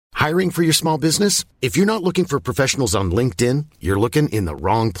Hiring for your small business? If you're not looking for professionals on LinkedIn, you're looking in the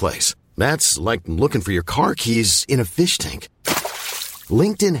wrong place. That's like looking for your car keys in a fish tank.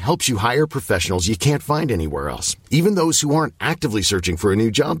 LinkedIn helps you hire professionals you can't find anywhere else, even those who aren't actively searching for a new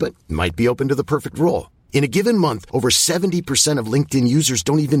job but might be open to the perfect role. In a given month, over 70% of LinkedIn users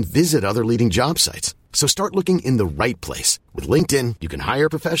don't even visit other leading job sites. So start looking in the right place. With LinkedIn, you can hire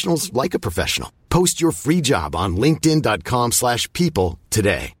professionals like a professional. Post your free job on linkedin.com/people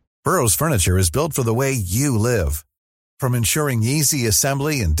today. Burrow's furniture is built for the way you live. From ensuring easy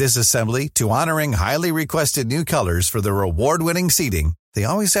assembly and disassembly to honoring highly requested new colors for their award-winning seating, they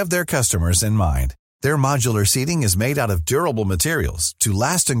always have their customers in mind. Their modular seating is made out of durable materials to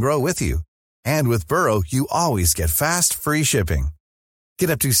last and grow with you. And with Burrow, you always get fast, free shipping.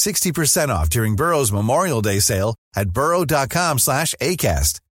 Get up to 60% off during Burrow's Memorial Day sale at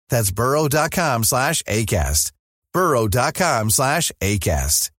burrow.com/ACAST. That's burrow.com/ACAST.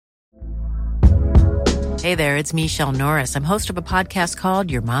 burrow.com/ACAST. Hey there, it's Michelle Norris. I'm host of a podcast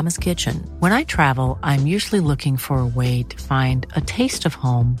called Your Mama's Kitchen. When I travel, I'm usually looking for a way to find a taste of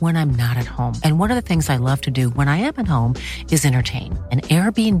home when I'm not at home. And one of the things I love to do when I am at home is entertain. And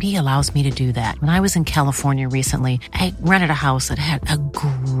Airbnb allows me to do that. When I was in California recently, I rented a house that had a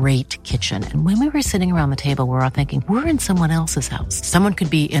great kitchen. And when we were sitting around the table, we were all thinking, we're in someone else's house. Someone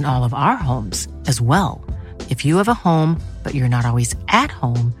could be in all of our homes as well. If you have a home, but you're not always at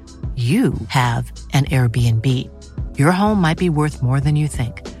home, you have an Airbnb. Your home might be worth more than you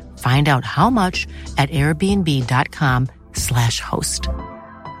think. Find out how much at airbnb.com/host.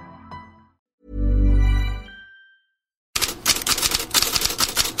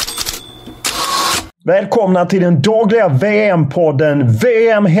 Välkomna till den dagliga VM-podden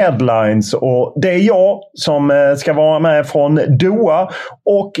VM Headlines, och det är jag som ska vara med från Doha,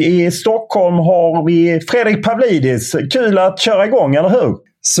 och i Stockholm har vi Fredrik Pavlidis. Kul att köra igång, eller hur?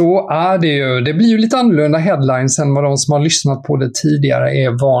 Så är det ju. Det blir ju lite annorlunda headlines än vad de som har lyssnat på det tidigare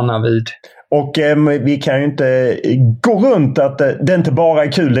är vana vid. Och vi kan ju inte gå runt att det inte bara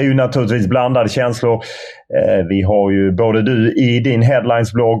är kul. Det är ju naturligtvis blandade känslor. Vi har ju, både du i din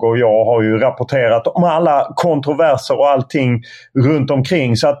headlinesblogg och jag har ju rapporterat om alla kontroverser och allting runt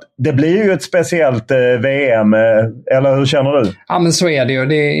omkring. Så att det blir ju ett speciellt VM, eller hur känner du? Ja, men så är det ju.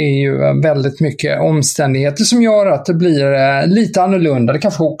 Det är ju väldigt mycket omständigheter som gör att det blir lite annorlunda. Det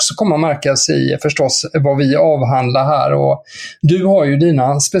kanske också kommer att märkas i förstås vad vi avhandlar här. Och du har ju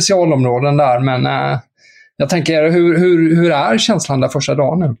dina specialområden där, men jag tänker, hur är känslan där första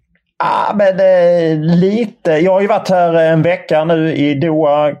dagen nu? Ja, men lite. Jag har ju varit här en vecka nu i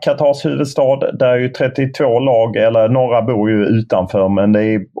Doha, Katars huvudstad. Där är ju 32 lag, eller några bor ju utanför, men det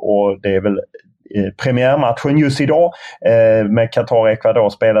är väl premiärmatchen just idag med Qatar-Ecuador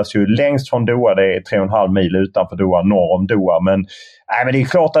spelas ju längst från Doha. Det är 3,5 mil utanför Doha, norr om Doha. Men det är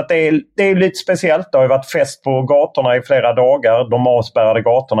klart att det är lite speciellt. Det har ju varit fest på gatorna i flera dagar. De avspärrade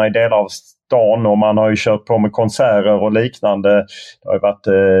gatorna i delar av stan, och man har ju kört på med konserter och liknande.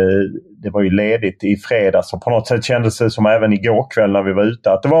 Det var ju ledigt i fredags, och på något sätt kändes det som även igår kväll när vi var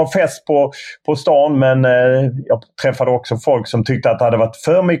ute att det var fest på stan, men jag träffade också folk som tyckte att det hade varit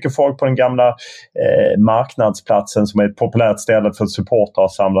för mycket folk på den gamla marknadsplatsen, som är ett populärt ställe för supportrar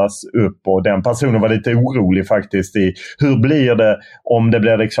att samlas upp, och den personen var lite orolig faktiskt i hur blir det om det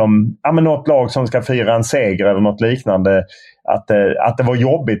blir liksom något lag som ska fira en seger eller något liknande. Att det var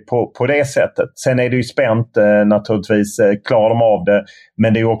jobbigt på det sättet. Sen är det ju spänt naturligtvis, klarar de av det.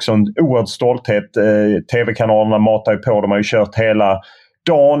 Men det är också en oerhörd stolthet. TV-kanalerna matar ju på. De har ju kört hela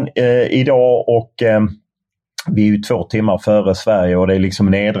dagen idag, och vi är ju 2 timmar före Sverige, och det är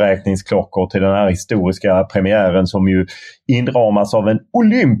liksom nedräkningsklockor till den här historiska premiären som ju inramas av en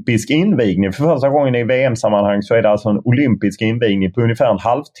olympisk invigning. För första gången i VM-sammanhang så är det alltså en olympisk invigning på ungefär en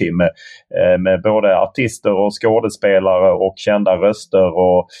halvtimme med både artister och skådespelare och kända röster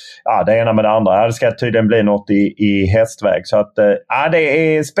och det ena med det andra. Det ska tydligen bli något i hästväg. Så att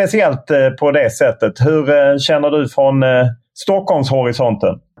det är speciellt på det sättet. Hur känner du från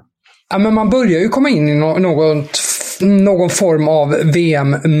Stockholmshorisonten? Ja, men man börjar ju komma in i någon form av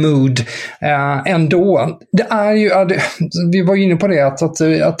VM-mood ändå. Det är ju, vi var inne på det, att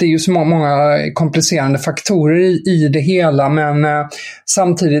det är ju så många komplicerande faktorer i det hela, men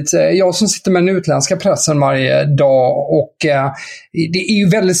samtidigt, jag som sitter med den utländska pressen varje dag, och det är ju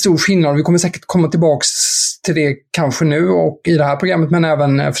väldigt stor skillnad. Vi kommer säkert komma tillbaka till det kanske nu och i det här programmet, men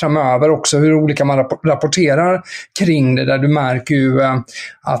även framöver också, hur olika man rapporterar kring det, där du märker ju att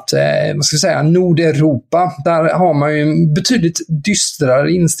vad ska jag säga, Nordeuropa, där har man ju en betydligt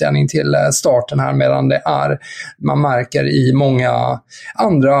dystrare inställning till starten här, medan det är, man märker i många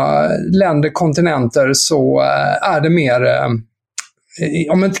andra länder, kontinenter, så är det mer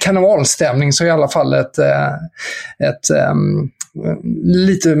om inte karnevalstämning så i alla fall ett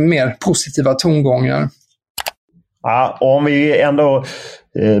lite mer positiva tongångar. Ja, om vi ändå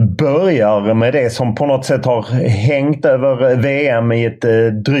börjar med det som på något sätt har hängt över VM i ett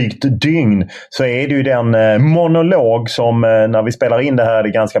drygt dygn, så är det ju den monolog som när vi spelar in det här, det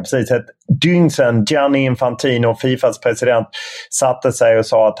är ganska precis ett dygn sedan Gianni Infantino, Fifas president, satte sig och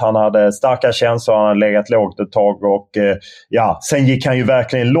sa att han hade starka känslor, han hade legat lågt ett tag och sen gick han ju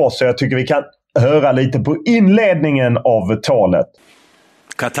verkligen loss, så jag tycker vi kan höra lite på inledningen av talet.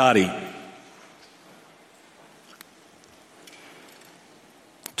 Qatari.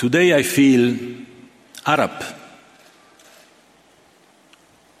 Today I feel Arab.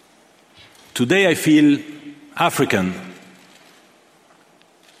 Today I feel African.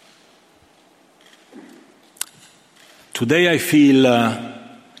 Today I feel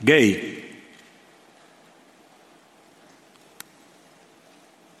gay.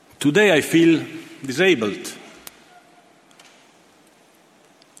 Today I feel disabled.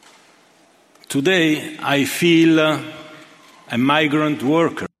 Today I feel a migrant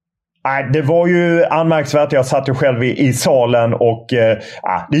worker. Det var ju anmärkningsvärt. Jag satt ju själv i salen och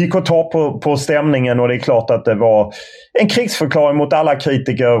det gick att ta på stämningen, och det är klart att det var en krigsförklaring mot alla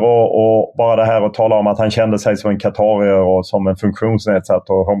kritiker och bara det här att tala om att han kände sig som en katarier och som en funktionsnedsatt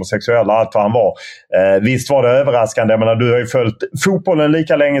och homosexuell och allt vad han var. Visst var det överraskande, men du har ju följt fotbollen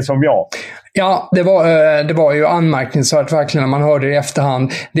lika länge som jag. Ja, det var ju anmärkningsvärt verkligen när man hörde det i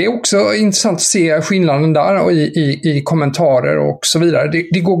efterhand. Det är också intressant att se skillnaden där och i kommentarer och så vidare.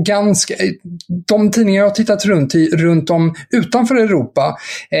 Det går ganska... De tidningar jag har tittat runt om utanför Europa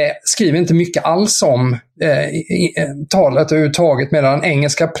skriver inte mycket alls om talet överhuvudtaget, medan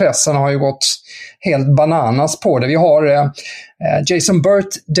engelska pressen har ju gått helt bananas på det. Vi har Jason Burt,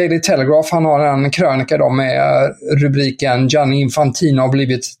 Daily Telegraph, han har en krönika då med rubriken Gianni Infantino har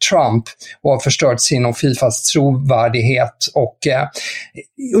blivit Trump och har förstört sin och Fifas trovärdighet, och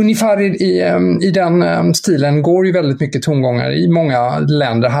ungefär i den stilen går ju väldigt mycket tongångar i många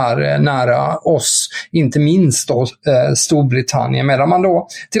länder här nära oss, inte minst då Storbritannien, medan man då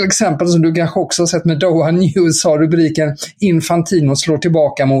till exempel, som du kanske också har sett med Doha News, har rubriken Infantino slår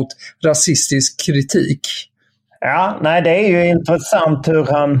tillbaka mot rasistisk kritik. Ja, nej, det är ju intressant hur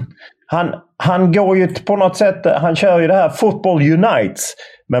han går ju på något sätt, han kör ju det här Football Unites,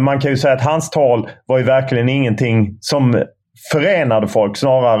 men man kan ju säga att hans tal var ju verkligen ingenting som förenade folk,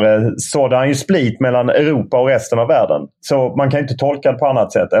 snarare sådde han ju split mellan Europa och resten av världen. Så man kan ju inte tolka det på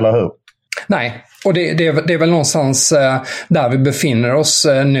annat sätt, eller hur? Nej, och det är väl någonstans där vi befinner oss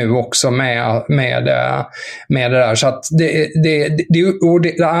nu också med det där. Så att det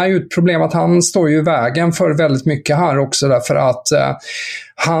är ju ett problem att han står ju i vägen för väldigt mycket här också, därför att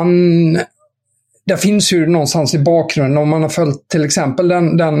det finns ju någonstans i bakgrunden, om man har följt till exempel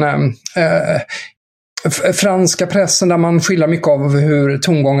den franska pressen, där man skiljer mycket av hur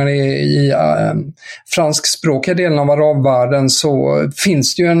tongångar i franskspråkiga delen av arabvärlden, så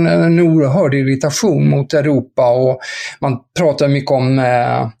finns det ju en oerhörd irritation mot Europa, och man pratar mycket om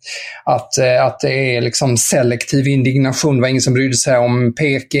att det är liksom selektiv indignation. Det var ingen som brydde sig om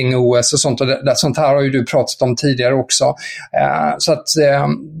Peking-OS och sånt, och sånt här har ju du pratat om tidigare också. Så att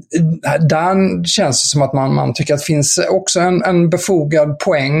där känns det som att man tycker att det finns också en befogad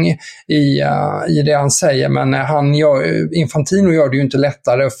poäng i det han säger, men Infantino gör det ju inte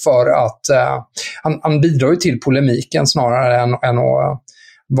lättare, för att han bidrar ju till polemiken snarare än att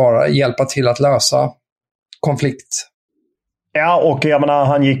bara hjälpa till att lösa konflikt. Ja, och jag menar,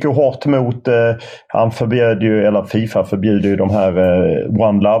 han gick ju hårt mot, han förbjöd ju, eller FIFA förbjuder ju de här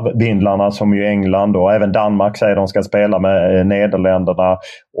One Love-bindlarna som ju England och även Danmark säger de ska spela med Nederländerna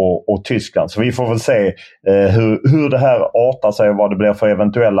och Tyskland. Så vi får väl se hur det här artar sig och vad det blir för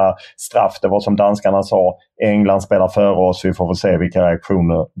eventuella straff. Det var som danskarna sa, England spelar före oss, vi får väl se vilka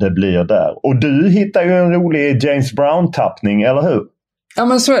reaktioner det blir där. Och du hittar ju en rolig James Brown-tappning, eller hur? Ja,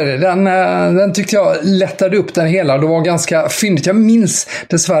 men så är det. Den tyckte jag lättade upp den hela. Det var ganska fyndigt. Jag minns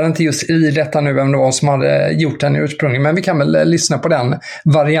dessvärre inte just i detta nu vem det var som hade gjort den ursprungligen. Men vi kan väl lyssna på den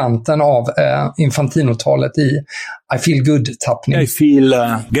varianten av Infantino-talet i I feel good-tappning. I feel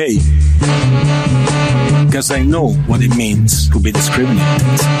gay. Because I know what it means to be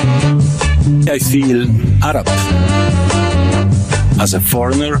discriminated. I feel Arab. As a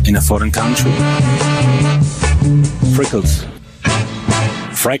foreigner in a foreign country.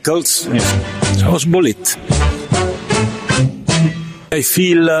 Freckles, yes. So I was bullied. I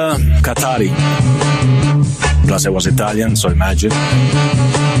feel Qatari. Plus I was Italian, so imagine.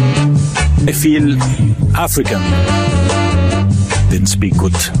 I feel African. Didn't speak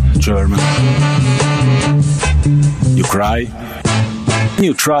good German. You cry.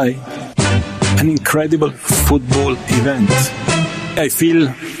 you try an incredible football event. I feel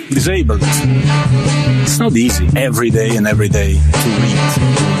disabled. It's not easy every day to read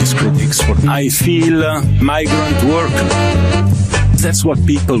these critics. I feel migrant worker. That's what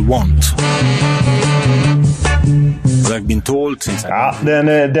people want. I've been told since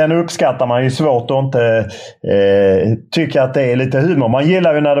den uppskattar man ju svårt att inte tycka att det är lite humor. Man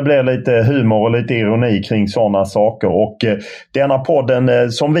gillar ju när det blir lite humor och lite ironi kring sådana saker. Och denna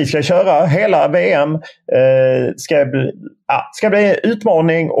podden som vi ska köra hela VM ska bli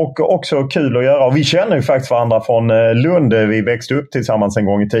utmaning och också kul att göra. Och vi känner ju faktiskt varandra från Lund. Vi växte upp tillsammans en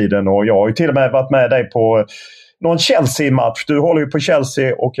gång i tiden och jag har ju till och med varit med dig på någon Chelsea-match. Du håller ju på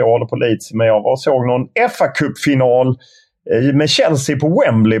Chelsea och jag håller på Leeds. Men jag såg någon FA-cupfinal med Chelsea på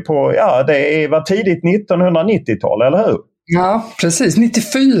Wembley det var tidigt 1990-tal, eller hur? Ja, precis.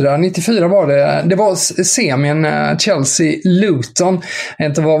 94 var det. Det var semin Chelsea-Luton.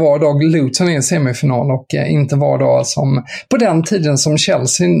 Inte var dag Luton är i semifinal och inte var dag som på den tiden som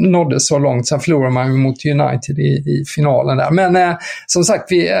Chelsea nådde så långt. Sen förlorade man mot United i finalen där. Men som sagt,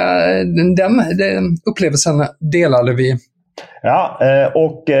 den upplevelsen delade vi. Ja,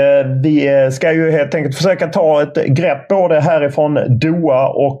 och vi ska ju helt enkelt försöka ta ett grepp både härifrån Doha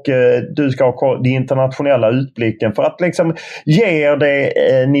och du ska ha den internationella utblicken för att liksom ge er det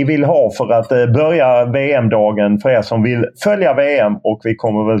ni vill ha för att börja VM-dagen för er som vill följa VM, och vi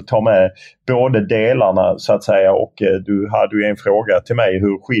kommer väl ta med båda delarna så att säga. Och du hade ju en fråga till mig,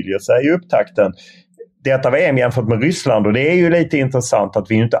 hur skiljer sig upptakten detta VM jämfört med Ryssland, och det är ju lite intressant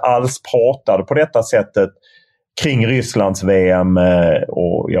att vi inte alls pratade på detta sättet kring Rysslands VM,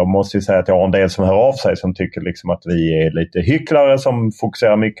 och jag måste ju säga att jag har en del som hör av sig som tycker liksom att vi är lite hycklare som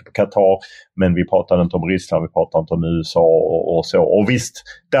fokuserar mycket på Qatar, men vi pratar inte om Ryssland, vi pratar inte om USA och så. Och visst,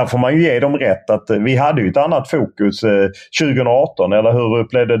 där får man ju ge dem rätt att vi hade ju ett annat fokus 2018, eller hur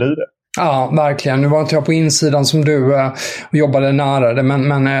upplevde du det? Ja, verkligen. Nu var inte jag på insidan som du och jobbade nära det,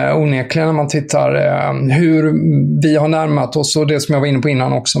 men onekligen när man tittar hur vi har närmat oss, och det som jag var inne på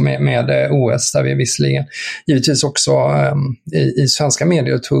innan också med OS, där vi visserligen givetvis också i svenska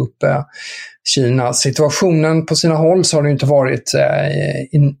medier tog upp Kina-situationen på sina håll, så har det inte varit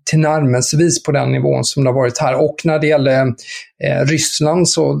till närmelsevis på den nivån som det har varit här. Och när det gäller Ryssland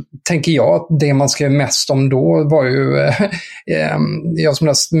så tänker jag att det man skrev mest om då var ju jag som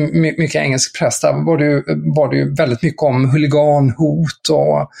läst mycket engelsk press, där var det ju väldigt mycket om huliganhot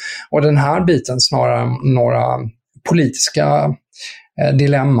och den här biten snarare än några politiska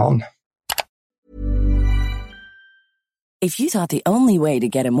dilemman. If you thought the only way to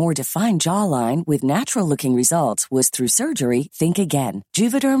get a more defined jawline with natural-looking results was through surgery, think again.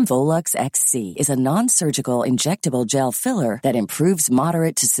 Juvederm Volux XC is a non-surgical injectable gel filler that improves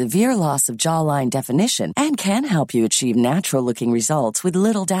moderate to severe loss of jawline definition and can help you achieve natural-looking results with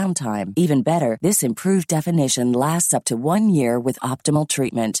little downtime. Even better, this improved definition lasts up to 1 year with optimal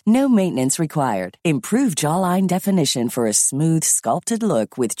treatment. No maintenance required. Improve jawline definition for a smooth, sculpted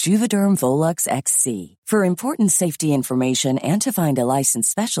look with Juvederm Volux XC. For important safety information and to find a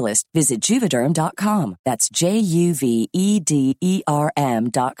licensed specialist, visit Juvederm.com. That's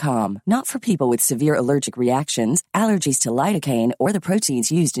JUVEDERM.com. Not for people with severe allergic reactions, allergies to lidocaine, or the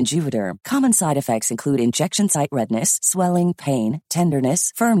proteins used in Juvederm. Common side effects include injection site redness, swelling, pain,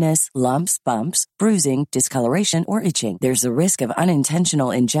 tenderness, firmness, lumps, bumps, bruising, discoloration, or itching. There's a risk of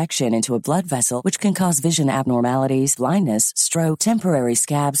unintentional injection into a blood vessel, which can cause vision abnormalities, blindness, stroke, temporary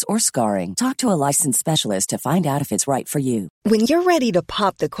scabs, or scarring. Talk to a licensed specialist to find out if it's right for you. When you're ready to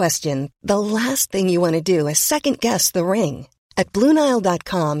pop the question, the last thing you want to do is second-guess the ring. At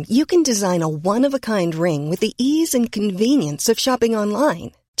BlueNile.com, you can design a one-of-a-kind ring with the ease and convenience of shopping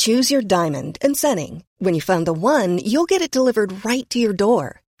online. Choose your diamond and setting. When you find the one, you'll get it delivered right to your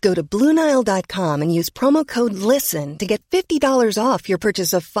door. Go to BlueNile.com and use promo code LISTEN to get $50 off your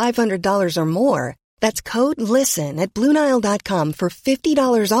purchase of $500 or more. That's code LISTEN at BlueNile.com for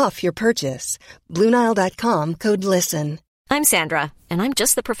 $50 off your purchase. BlueNile.com, code LISTEN. I'm Sandra, and I'm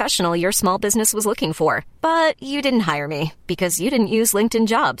just the professional your small business was looking for. But you didn't hire me because you didn't use LinkedIn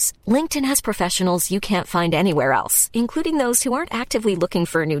Jobs. LinkedIn has professionals you can't find anywhere else, including those who aren't actively looking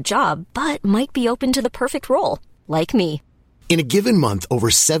for a new job, but might be open to the perfect role, like me. In a given month, over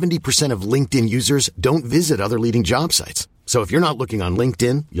 70% of LinkedIn users don't visit other leading job sites. So if you're not looking on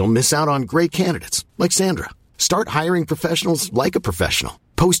LinkedIn, you'll miss out on great candidates like Sandra. Start hiring professionals like a professional.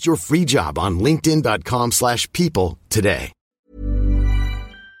 Post your free job on linkedin.com/people today.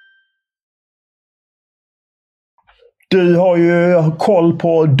 Du har ju koll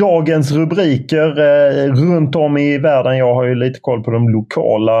på dagens rubriker runt om i världen. Jag har ju lite koll på de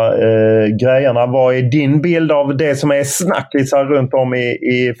lokala grejerna. Vad är din bild av det som är snackisar runt om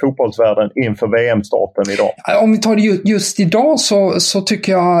i fotbollsvärlden inför VM-starten idag? Om vi tar det just idag så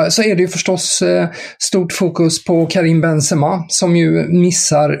tycker jag så är det ju förstås stort fokus på Karim Benzema som ju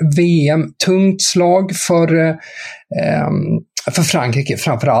missar VM. Tungt slag för Frankrike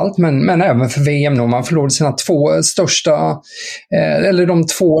framförallt, men även för VM då. Man förlorade sina två största, eller de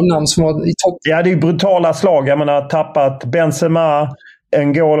två namn som var i topp. Ja, det är brutala slag. Jag menar, tappat Benzema,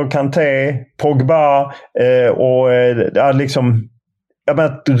 N'Golo Kanté, Pogba och liksom... Jag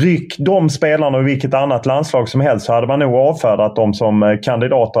menar, ryck de spelarna i vilket annat landslag som helst så hade man nog avfärdat dem som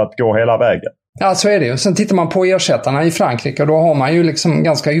kandidater att gå hela vägen. Ja, så är det ju. Sen tittar man på ersättarna i Frankrike och då har man ju liksom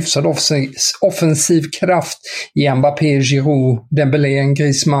ganska hyfsad offensiv kraft i Mbappé, Giroud, Dembélé,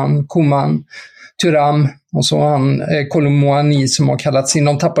 Griezmann, Koeman, Thuram och så han Colomouani som har kallats in.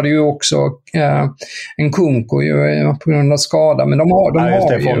 De tappade ju också en Kunko på grund av skada, men de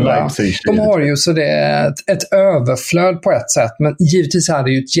har ju så det är ett överflöd på ett sätt, men givetvis är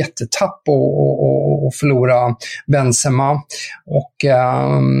det ju ett jättetapp att förlora Benzema och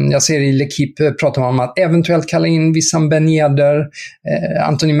jag ser i L'Equipe pratar man om att eventuellt kalla in Wissam Ben Yedder,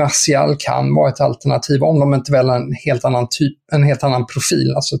 Anthony Martial kan vara ett alternativ om de inte väljer en helt annan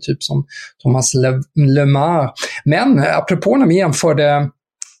profil, alltså typ som Thomas Lemar. Men apropå när vi jämförde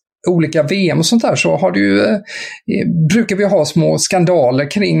olika VM och sånt där så har det ju, brukar vi ha små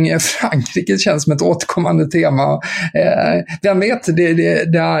skandaler kring Frankrike, känns som ett återkommande tema. Vem vet,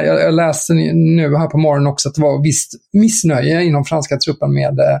 jag läste nu här på morgonen också att det var visst missnöje inom franska truppen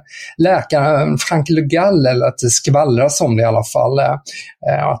med läkaren Frank Le Gall, eller att det skvallras om det i alla fall.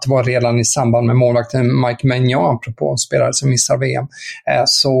 Att det var redan i samband med målvakten Mike Maignan, apropå spelare som missar VM,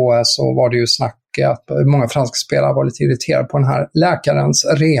 så var det ju snack att många franska spelare var lite irriterade på den här läkarens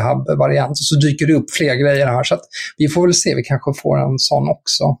rehab-variant, och så dyker det upp fler grejer här, så att vi får väl se, vi kanske får en sån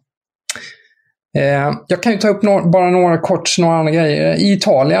också. Jag kan ju ta upp några andra grejer. I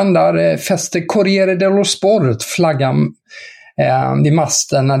Italien där fäster Corriere dello Sport flaggan vid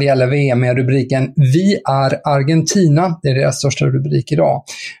masten när det gäller VM med rubriken "Vi är Argentina". Det är deras största rubrik idag.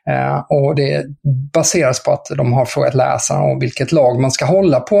 Och det baseras på att de har frågat läsarna om vilket lag man ska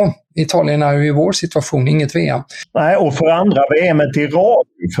hålla på. Italien är ju i vår situation inget VM. Nej, och för andra VM:et i rad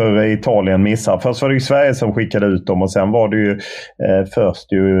för Italien missar. Först var det ju Sverige som skickade ut dem, och sen var det ju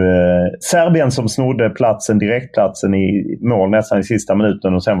Serbien som snodde direktplatsen i mål nästan i sista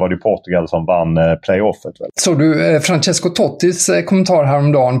minuten, och sen var det Portugal som vann playoffet. Väl. Så du Francesco Tottis kommentar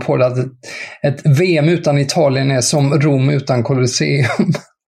häromdagen på att ett VM utan Italien är som Rom utan Colosseum.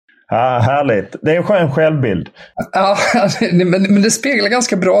 Ja, härligt. Det är en skön självbild. Ja, men det speglar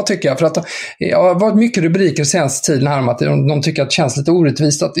ganska bra tycker jag. För att det har varit mycket rubriker senaste tiden här om att de tycker att det känns lite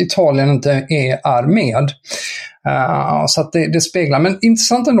orättvist att Italien inte är med. Så att det speglar. Men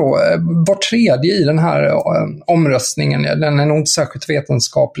intressant ändå, var tredje i den här omröstningen, den är nog inte särskilt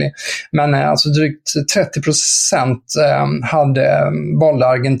vetenskaplig, men alltså drygt 30% valde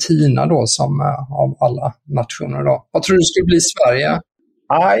Argentina då som av alla nationer då. Vad tror du skulle bli Sverige?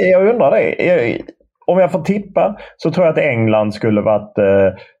 Ja, jag undrar det. Om jag får tippa så tror jag att England skulle varit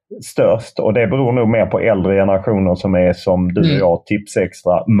störst. Och det beror nog mer på äldre generationer som är som du och jag, tips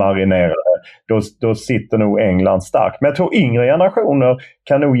extra marinerade. Då sitter nog England starkt. Men jag tror yngre generationer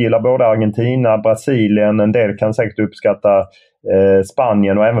kan nog gilla både Argentina, Brasilien. En del kan säkert uppskatta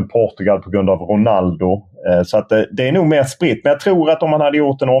Spanien och även Portugal på grund av Ronaldo. Så att det är nog mer spritt. Men jag tror att om man hade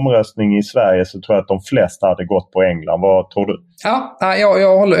gjort en omröstning i Sverige så tror jag att de flesta hade gått på England. Vad tror du? Ja,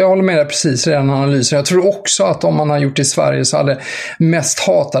 jag håller med dig precis i den analysen. Jag tror också att om man har gjort det i Sverige så hade mest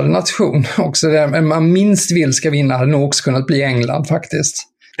hatade nation också, det man minst vill ska vinna, hade nog också kunnat bli England faktiskt.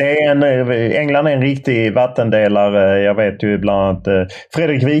 England är en riktig vattendelare. Jag vet ju bland annat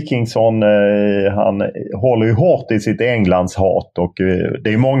Fredrik Wikingsson, han håller ju hårt i sitt Englands hat, och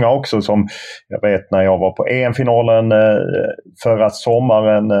det är många också som, jag vet när jag var på EM-finalen förra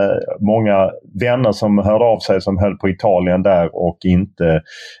sommaren, många vänner som hörde av sig som höll på Italien där och inte,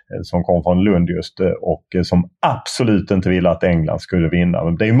 som kom från Lund just, och som absolut inte ville att England skulle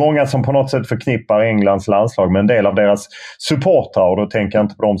vinna. Det är många som på något sätt förknippar Englands landslag med en del av deras supportrar, och då tänker jag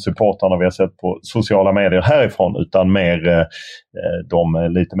inte på de supportrarna vi har sett på sociala medier härifrån, utan mer de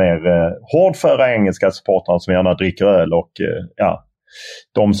lite mer hårdföra engelska supportrarna som gärna dricker öl, och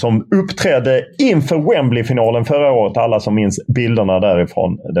de som uppträdde inför Wembley-finalen förra året, alla som minns bilderna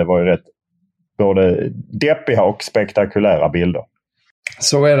därifrån. Det var ju rätt både deppiga och spektakulära bilder.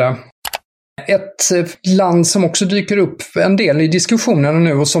 Så är det. Ett land som också dyker upp en del i diskussionerna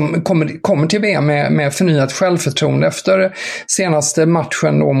nu och som kommer till VM med förnyat självförtroende efter senaste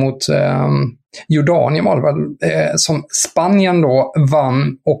matchen då mot Jordanien var det väl, som Spanien då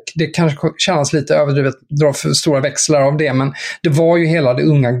vann, och det kanske känns lite överdrivet, dra för stora växlar av det, men det var ju hela det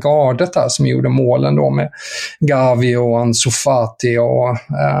unga gardet där som gjorde målen då med Gavi och Ansu Fati och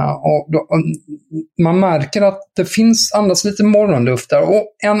man märker att det finns andas lite morgonluft där. Och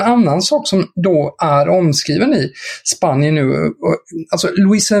en annan sak som då är omskriven i Spanien nu, alltså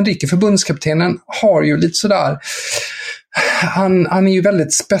Luis Enrique, förbundskaptenen, har ju lite sådär, han är ju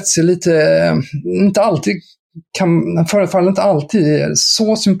väldigt spetsig, lite, inte alltid förefaller inte alltid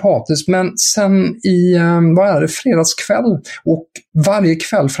så sympatisk, men sen i fredagskväll och varje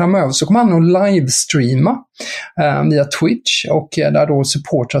kväll framöver så kommer han att livestreama via Twitch, och där då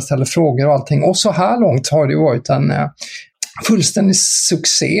supportrar ställer frågor och allting, och så här långt har det varit en fullständig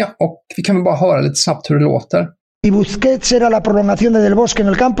succé, och vi kan väl bara höra lite snabbt hur det låter. Y Busquets era la prolongación del Bosque en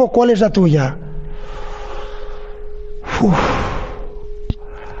el campo, ¿cuál es la tuya?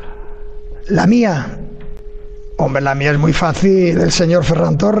 La mía. Hombre, la mía es muy fácil, el señor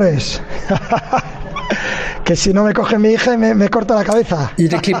Ferran Torres. Que si no me coge mi hija me corta la cabeza. I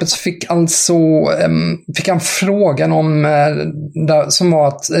det klippet så fick han frågan om som var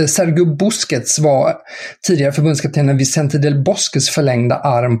att Sergio Busquets var tidigare förbundskaptenen Vicente del Bosques förlängda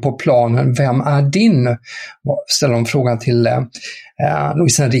arm på planen. Vem är din? Ställer de frågan till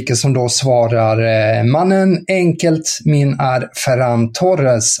Luis Enrique, som då svarar: mannen, enkelt, min är Ferran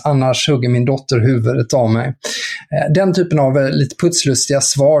Torres, annars hugger min dotter huvudet av mig. Den typen av lite putslustiga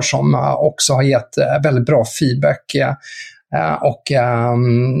svar som också har gett väldigt bra feedback och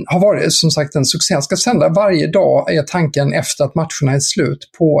har varit som sagt en succé. Han ska sända varje dag, är tanken, efter att matcherna är slut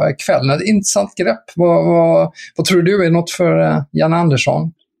på kvällen. Ett intressant grepp. Vad tror du är något för Jan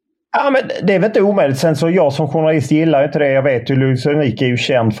Andersson? Ja, men det är väl inte omöjligt. Sen så jag som journalist gillar inte det. Jag vet ju Luis Enrique är ju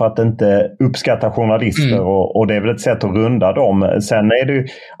känd för att inte uppskatta journalister och det är väl ett sätt att runda dem. Sen är det ju,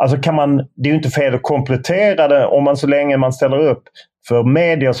 alltså det är ju inte fel att komplettera det om man så länge man ställer upp för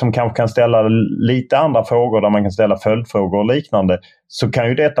medier som kanske kan ställa lite andra frågor, där man kan ställa följdfrågor och liknande, så kan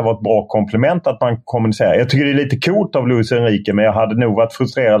ju detta vara ett bra komplement att man kommunicerar. Jag tycker det är lite coolt av Luis Enrique, men jag hade nog varit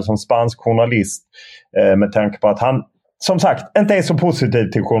frustrerad som spansk journalist med tanke på att han, som sagt, inte är så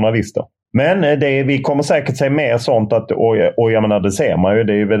positiv till journalister. Men vi kommer säkert se mer sånt, och jag menar, det ser man ju,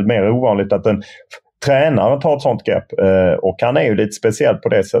 det är väl mer ovanligt att en tränare tar ett sånt grepp, och han är ju lite speciell på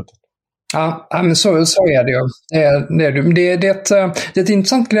det sättet. Ja, men så är det ju. Det är ett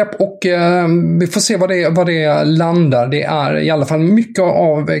intressant grepp, och vi får se vad det landar. Det är i alla fall mycket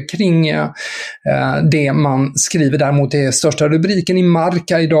av kring det man skriver. Däremot det största rubriken i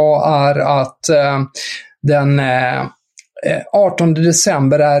Marca idag är att den 18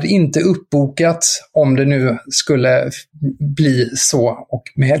 december är inte uppbokat, om det nu skulle bli så, och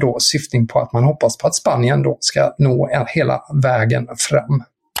med då syftning på att man hoppas på att Spanien då ska nå hela vägen fram.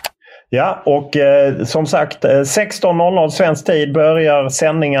 Ja, och som sagt 16.00 svensk tid börjar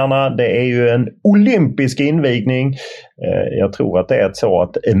sändningarna. Det är ju en olympisk invigning. Jag tror att det är så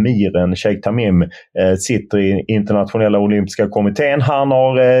att emiren Sheikh Tamim sitter i internationella olympiska kommittén. Han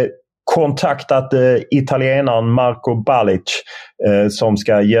har kontaktat italienaren Marco Balic som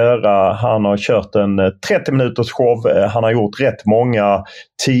ska han har kört en 30 minuters show. Han har gjort rätt många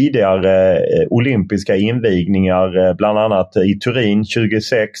tidigare olympiska invigningar, bland annat i Turin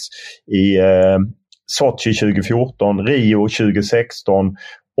 2006, i Sochi 2014, Rio 2016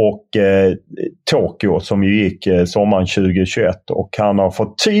 och Tokyo som ju gick sommaren 2021, och han har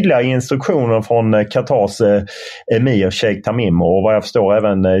fått tydliga instruktioner från Qatars emir Sheikh Tamim, och vad jag förstår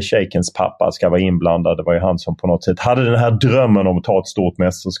även Sheikhens pappa ska vara inblandad. Det var ju han som på något sätt hade den här drömmen om att ta ett stort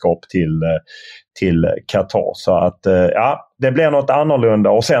mästerskap till Qatar. Så att det blir något annorlunda.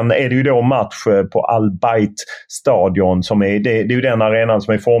 Och sen är det ju då match på Al Bayt stadion som är det är ju den arenan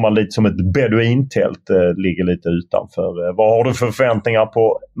som är formad lite som ett beduintält, ligger lite utanför. Vad har du för förväntningar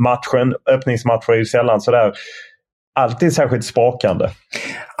på matchen? Öppningsmatcher är ju sällan så där alltid särskilt sprakande.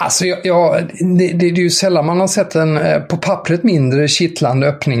 Alltså det är ju sällan man har sett en på pappret mindre kittlande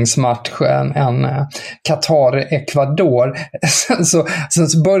öppningsmatch än Qatar-Ecuador. Sen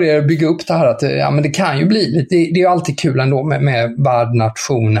så börjar det bygga upp det här att men det kan ju bli lite, det är ju alltid kul ändå med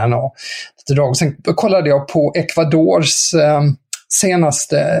värdnationen och lite drag. Sen kollade jag på Ecuadors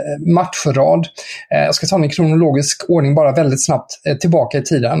senaste matchrad. Jag ska ta den i kronologisk ordning bara väldigt snabbt tillbaka i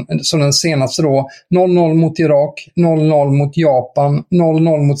tiden. Så den senaste då 0-0 mot Irak, 0-0 mot Japan,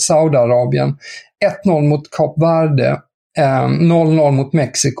 0-0 mot Saudiarabien, 1-0 mot Kap Verde, 0-0 mot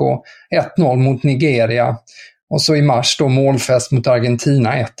Mexiko, 1-0 mot Nigeria, och så i mars då målfest mot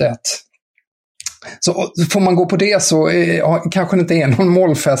Argentina 1-1. Så får man gå på det så kanske det inte är någon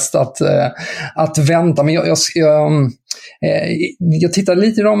målfest att vänta. Men jag tittar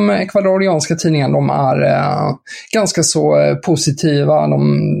lite i de ekvadorianska tidningarna. De är ganska så positiva.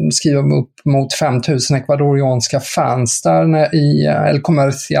 De skriver upp mot 5000 ekvadorianska fans där i El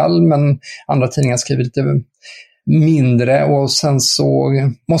Comercial, men andra tidningar skriver lite mindre. Och sen så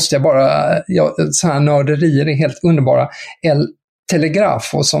måste jag bara, sådana här nörderier är helt underbara. El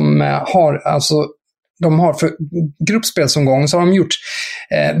Telegrafo som de har för gruppspelsomgång så har de gjort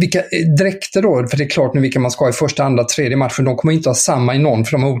vilka dräkter då, för det är klart nu vilka man ska i första, andra, tredje matchen. De kommer inte ha samma i någon,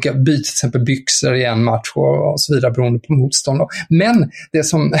 för de har olika byt, till exempel byxor i en match och så vidare beroende på motstånd då. Men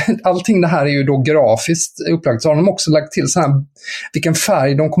allting det här är ju då grafiskt upplagt, så har de också lagt till så här, vilken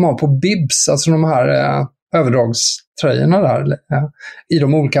färg de kommer ha på bibs, alltså de här överdragströjorna där i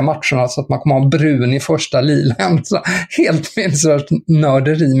de olika matcherna, så att man kommer ha brun i första, lila, helt meningslöst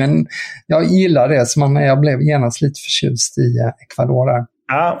nörderi, men jag gillar det, så jag blev genast lite förtjust i Ecuador där.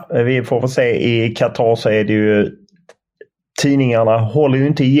 Ja, vi får se. I Qatar så är det ju, tidningarna håller ju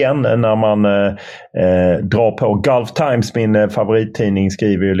inte igen när man drar på. Gulf Times, min favorittidning,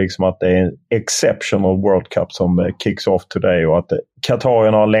 skriver ju liksom att det är en exceptional World Cup som kicks off today, och att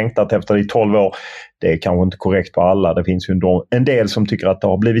Qatarierna har längtat efter det i 12 år. Det är kanske inte korrekt på alla. Det finns ju en del som tycker att det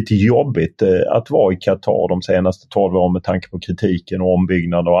har blivit jobbigt att vara i Qatar de senaste 12 åren med tanke på kritiken och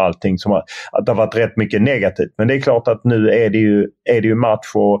ombyggnad och allting. Att det har varit rätt mycket negativt. Men det är klart att nu är det ju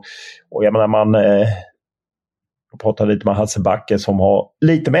match och jag menar jag pratade lite med Hasse Backe som har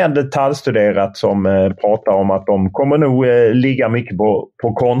lite mer detaljstuderat, som pratar om att de kommer nog ligga mycket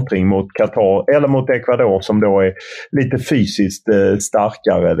på kontring mot Qatar eller mot Ecuador som då är lite fysiskt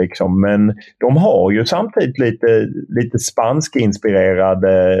starkare liksom. Men de har ju samtidigt lite spansk-inspirerad.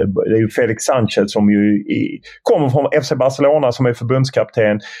 Det är ju Felix Sanchez som ju kommer från FC Barcelona, som är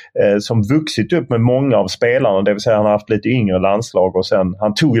förbundskapten, som vuxit upp med många av spelarna, det vill säga han har haft lite yngre landslag, och sen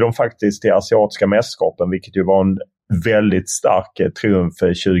han tog ju dem faktiskt till asiatiska mästerskapen, vilket ju var en väldigt stark triumf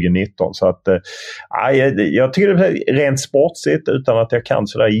 2019. Så att jag tycker det är rent sportsligt, utan att jag kan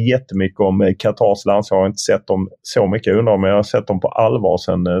sådär jättemycket om Qatars landslag. Jag har inte sett dem så mycket, undrar om jag har sett dem på allvar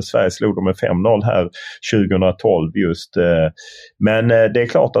sen Sverige slog dem med 5-0 här 2012 just. Men det är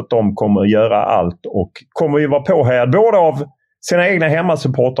klart att de kommer göra allt och kommer ju vara påhejade både av sina egna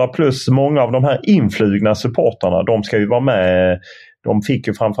hemmasupportrar plus många av de här influgna supportrarna. De ska ju vara med. De fick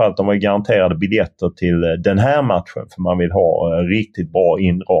ju framförallt, de var garanterade biljetter till den här matchen, för man vill ha riktigt bra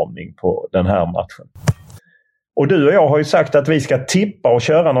inramning på den här matchen. Och du och jag har ju sagt att vi ska tippa och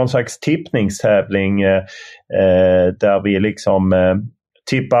köra någon slags tippningstävling där vi liksom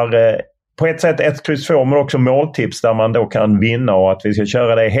tippar på ett sätt 1-2, men också måltips där man då kan vinna, och att vi ska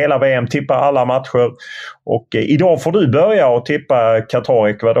köra det hela VM, tippa alla matcher. Och idag får du börja och tippa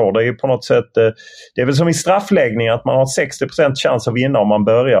Qatar-Ecuador. Det är ju på något sätt, det är väl som i straffläggning att man har 60% chans att vinna om man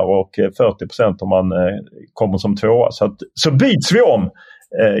börjar och 40% om man kommer som tvåa. Så byts vi om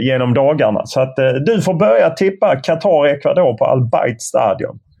genom dagarna. Så att du får börja tippa Qatar-Ecuador på Al Bayt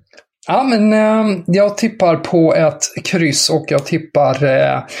Stadion. Ja, men jag tippar på ett kryss, och jag tippar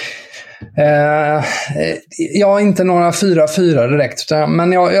jag har inte några 4-4 direkt,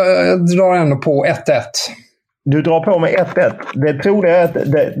 men jag drar ändå på 1-1. Du drar på med 1-1. Det tror jag att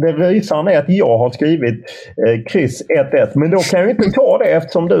det rysande är att jag har skrivit kryss 1-1. Men då kan jag inte ta det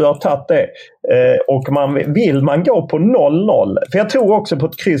eftersom du har tagit det. Och vill man gå på 0-0. För jag tror också på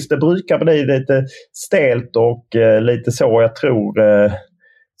ett kryss. Det brukar bli lite stelt och lite så, jag tror.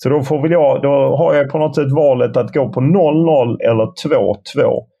 Så då har jag på något sätt valet att gå på 0-0 eller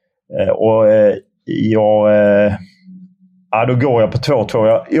 2-2. Och då går jag på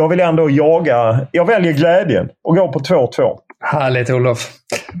 2-2. Jag vill ändå jag väljer glädjen och går på 2-2. Härligt, Olof.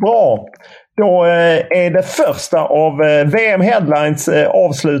 Bra. Då är det första av VM Headlines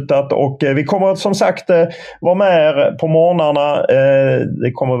avslutat, och vi kommer som sagt vara med på morgnarna.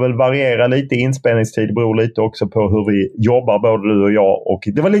 Det kommer väl variera lite i inspelningstid, det beror lite också på hur vi jobbar, både du och jag. Och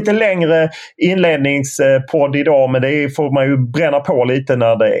det var lite längre inledningspodd idag, men det får man ju bränna på lite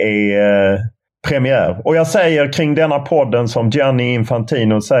när det är premiär. Och jag säger kring denna podden som Gianni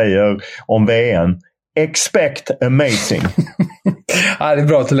Infantino säger om VM: expect amazing. Ja, det är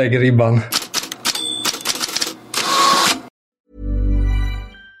bra att du lägger ribban.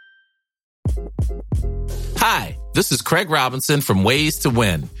 Hi, this is Craig Robinson from Ways to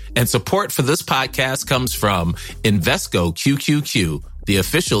Win, and support for this podcast comes from Invesco QQQ, the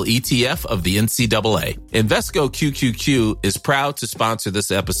official ETF of the NCAA. Invesco QQQ is proud to sponsor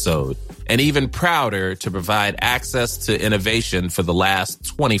this episode, and even prouder to provide access to innovation for the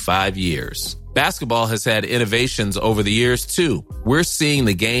last 25 years. Basketball has had innovations over the years, too. We're seeing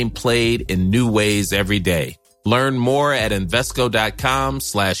the game played in new ways every day. Learn more at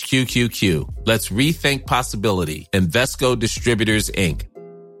Invesco.com/QQQ. Let's rethink possibility. Invesco Distributors, Inc.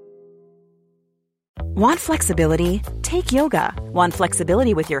 Want flexibility? Take yoga. Want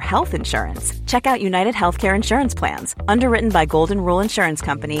flexibility with your health insurance? Check out United Healthcare Insurance Plans. Underwritten by Golden Rule Insurance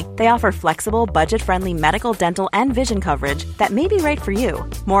Company, they offer flexible, budget-friendly medical, dental, and vision coverage that may be right for you.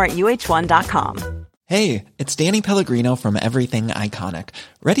 More at UH1.com. Hey, it's Danny Pellegrino from Everything Iconic.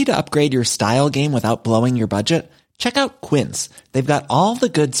 Ready to upgrade your style game without blowing your budget? Check out Quince. They've got all the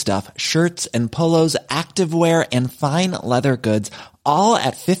good stuff, shirts and polos, activewear, and fine leather goods, all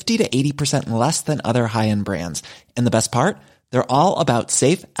at 50 to 80% less than other high-end brands. And the best part? They're all about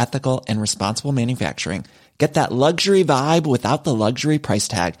safe, ethical, and responsible manufacturing. Get that luxury vibe without the luxury price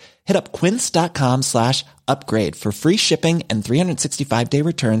tag. Hit up quince.com/upgrade for free shipping and 365-day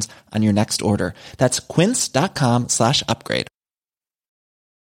returns on your next order. That's quince.com/upgrade.